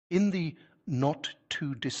In the not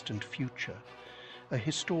too distant future, a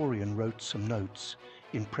historian wrote some notes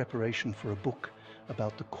in preparation for a book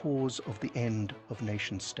about the cause of the end of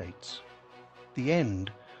nation-states. The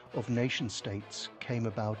end of nation-states came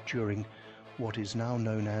about during what is now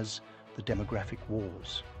known as the demographic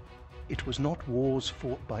wars. It was not wars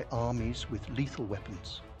fought by armies with lethal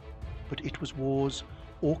weapons, but it was wars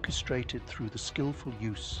orchestrated through the skillful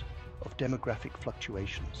use of demographic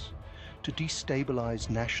fluctuations to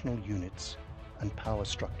destabilize national units and power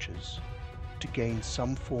structures, to gain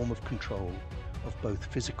some form of control of both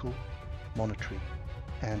physical, monetary,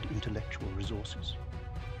 and intellectual resources.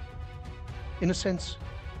 In a sense,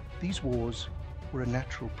 these wars were a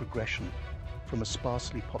natural progression from a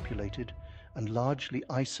sparsely populated and largely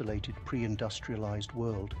isolated pre-industrialized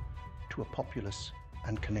world to a populous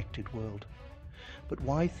and connected world. But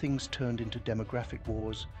why things turned into demographic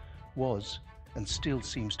wars was, and still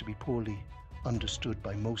seems to be poorly understood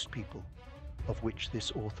by most people, of which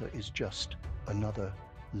this author is just another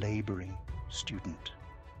laboring student.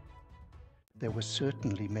 There were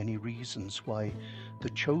certainly many reasons why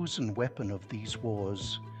the chosen weapon of these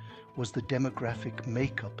wars was the demographic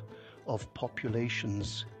makeup of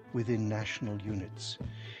populations within national units.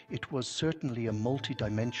 It was certainly a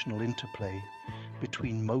multidimensional interplay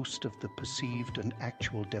between most of the perceived and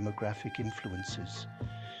actual demographic influences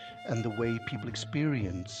and the way people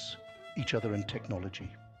experience each other and technology.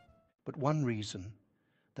 But one reason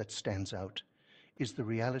that stands out is the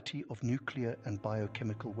reality of nuclear and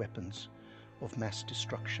biochemical weapons of mass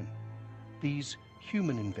destruction. These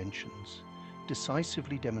human inventions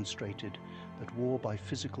decisively demonstrated that war by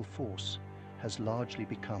physical force has largely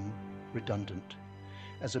become redundant.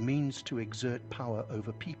 As a means to exert power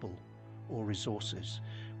over people or resources,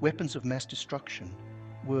 weapons of mass destruction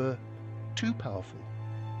were too powerful,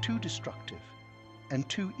 too destructive, and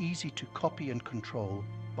too easy to copy and control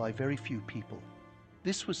by very few people.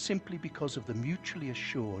 This was simply because of the mutually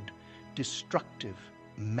assured, destructive,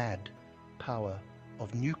 mad power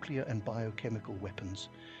of nuclear and biochemical weapons,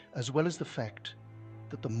 as well as the fact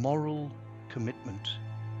that the moral commitment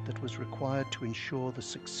that was required to ensure the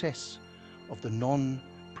success of the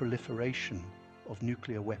non-proliferation of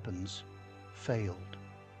nuclear weapons failed.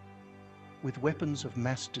 With weapons of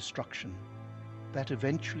mass destruction, that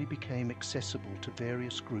eventually became accessible to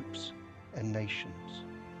various groups and nations,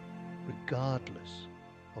 regardless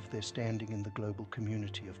of their standing in the global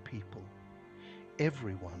community of people.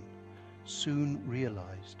 Everyone soon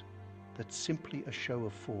realized that simply a show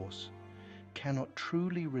of force cannot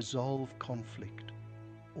truly resolve conflict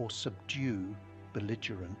or subdue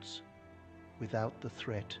belligerents without the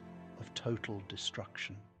threat of total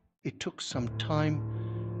destruction. It took some time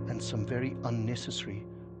and some very unnecessary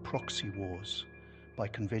proxy wars by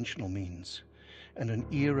conventional means and an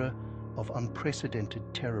era of unprecedented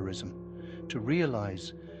terrorism to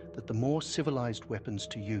realize that the more civilized weapons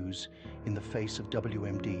to use in the face of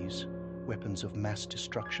WMDs, weapons of mass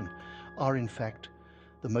destruction, are in fact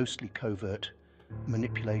the mostly covert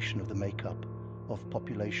manipulation of the makeup of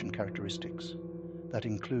population characteristics that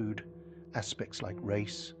include aspects like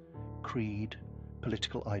race, creed,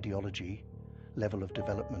 political ideology, level of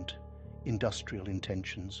development, industrial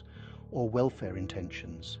intentions, or welfare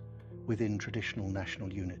intentions within traditional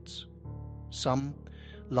national units. Some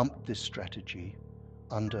lumped this strategy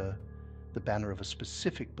under the banner of a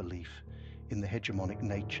specific belief in the hegemonic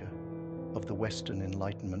nature of the Western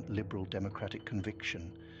Enlightenment liberal democratic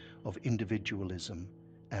conviction of individualism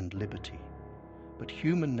and liberty. But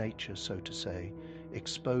human nature, so to say,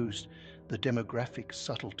 exposed the demographic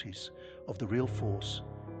subtleties of the real force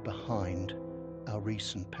behind our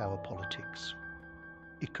recent power politics.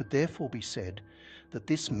 It could therefore be said that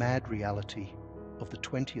this mad reality of the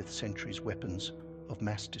 20th century's weapons of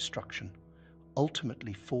mass destruction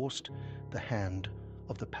ultimately forced the hand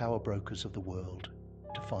of the power brokers of the world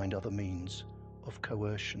to find other means of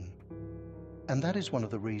coercion. And that is one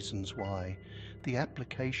of the reasons why the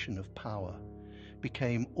application of power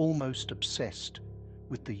became almost obsessed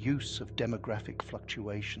with the use of demographic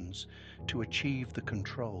fluctuations to achieve the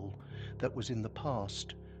control that was in the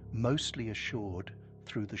past mostly assured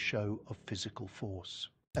through the show of physical force.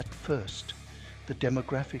 At first, the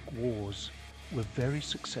demographic wars were very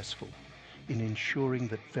successful in ensuring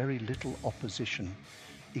that very little opposition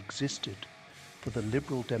existed for the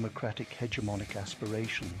liberal democratic hegemonic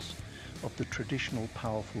aspirations of the traditional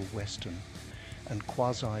powerful Western and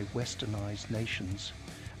quasi-Westernized nations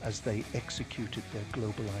as they executed their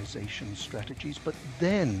globalization strategies. But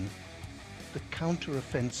then the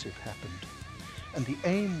counter-offensive happened, and the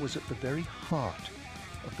aim was at the very heart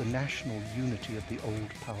of the national unity of the old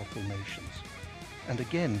powerful nations. And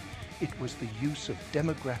again, It was the use of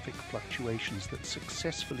demographic fluctuations that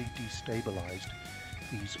successfully destabilized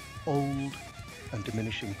these old and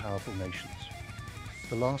diminishing powerful nations.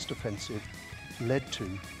 The last offensive led to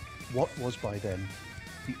what was by then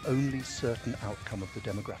the only certain outcome of the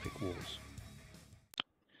demographic wars.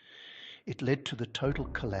 It led to the total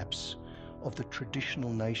collapse of the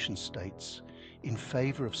traditional nation states in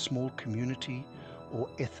favor of small community or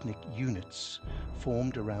ethnic units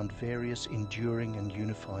formed around various enduring and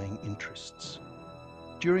unifying interests.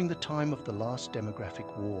 During the time of the last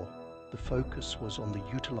demographic war, the focus was on the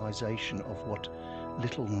utilization of what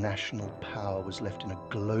little national power was left in a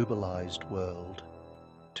globalized world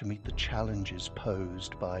to meet the challenges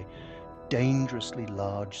posed by dangerously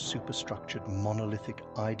large, superstructured, monolithic,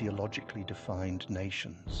 ideologically defined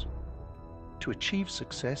nations. To achieve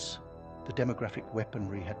success, the demographic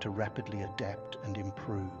weaponry had to rapidly adapt and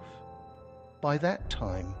improve. By that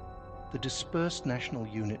time, the dispersed national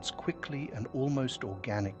units quickly and almost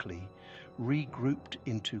organically regrouped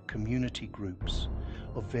into community groups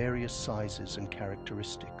of various sizes and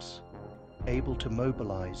characteristics, able to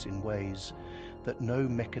mobilize in ways that no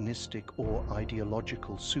mechanistic or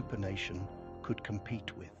ideological supernation could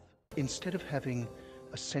compete with. Instead of having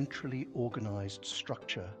a centrally organized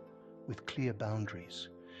structure with clear boundaries,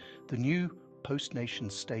 the new post-nation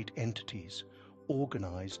state entities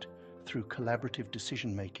organized through collaborative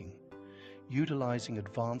decision-making, utilizing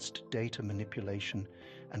advanced data manipulation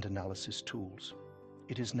and analysis tools.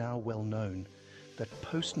 It is now well known that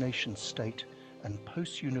post-nation state and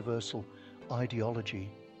post-universal ideology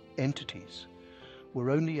entities were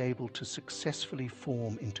only able to successfully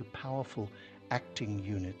form into powerful acting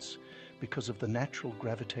units because of the natural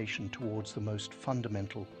gravitation towards the most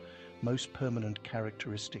fundamental, most permanent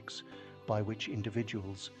characteristics by which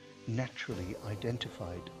individuals naturally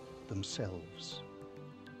identified themselves.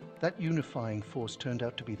 That unifying force turned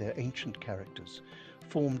out to be their ancient characters,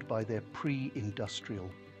 formed by their pre-industrial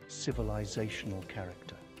civilizational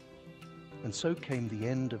character. And so came the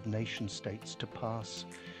end of nation states to pass,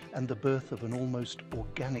 and the birth of an almost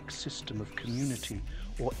organic system of community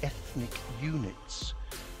or ethnic units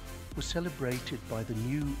was celebrated by the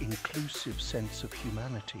new inclusive sense of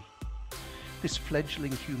humanity. This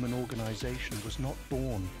fledgling human organization was not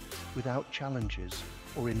born without challenges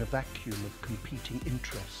or in a vacuum of competing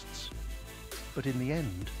interests. But in the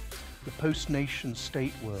end, the post-nation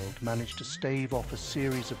state world managed to stave off a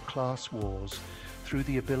series of class wars through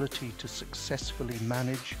the ability to successfully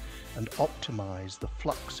manage and optimize the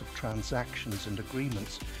flux of transactions and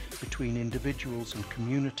agreements between individuals and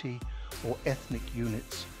community or ethnic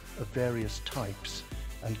units of various types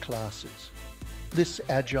and classes. This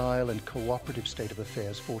agile and cooperative state of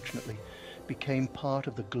affairs, fortunately, became part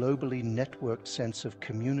of the globally networked sense of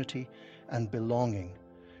community and belonging,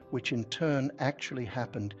 which in turn actually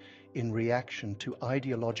happened in reaction to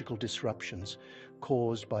ideological disruptions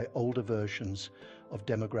caused by older versions of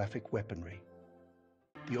demographic weaponry.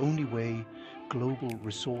 The only way global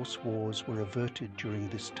resource wars were averted during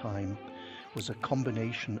this time was a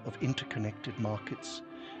combination of interconnected markets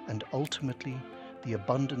and ultimately the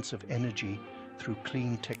abundance of energy through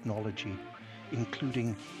clean technology,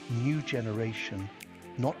 including new generation,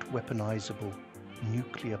 not weaponizable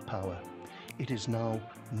nuclear power. It is now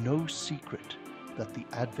no secret that the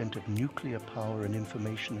advent of nuclear power and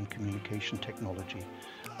information and communication technology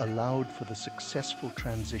allowed for the successful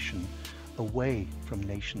transition away from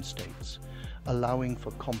nation states, allowing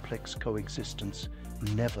for complex coexistence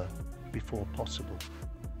never before possible.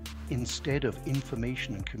 Instead of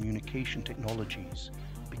information and communication technologies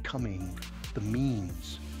becoming the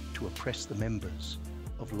means to oppress the members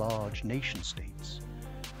of large nation states,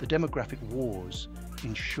 the demographic wars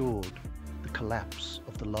ensured the collapse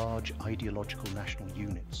of the large ideological national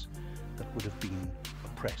units that would have been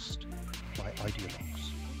oppressed by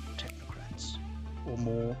ideologues, technocrats, or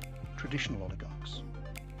more traditional oligarchs.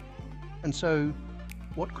 And so,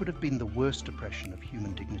 what could have been the worst oppression of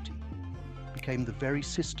human dignity became the very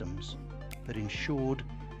systems that ensured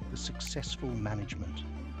the successful management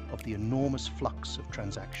of the enormous flux of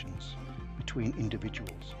transactions between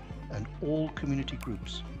individuals and all community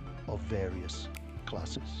groups of various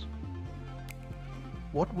classes.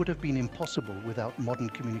 What would have been impossible without modern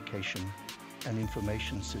communication and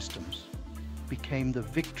information systems became the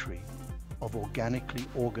victory of organically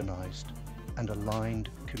organized and aligned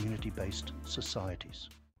community-based societies.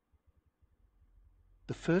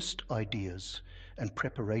 The first ideas and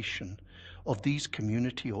preparation of these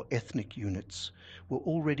community or ethnic units were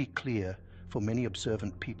already clear for many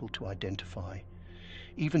observant people to identify,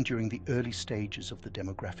 even during the early stages of the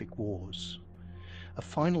demographic wars. A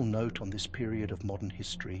final note on this period of modern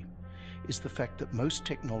history is the fact that most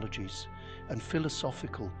technologies and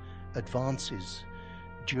philosophical advances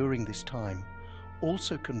during this time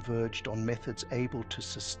also converged on methods able to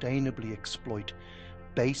sustainably exploit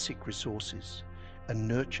basic resources and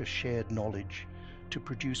nurture shared knowledge to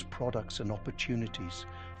produce products and opportunities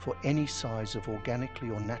for any size of organically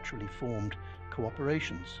or naturally formed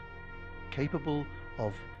cooperations, capable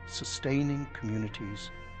of sustaining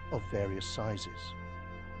communities of various sizes.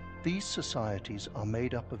 These societies are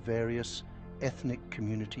made up of various ethnic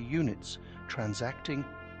community units transacting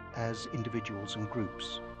as individuals and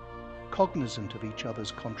groups, cognizant of each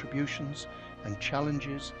other's contributions and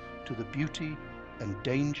challenges to the beauty and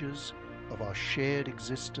dangers of our shared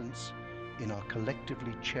existence in our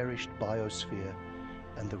collectively cherished biosphere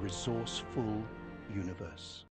and the resourceful universe.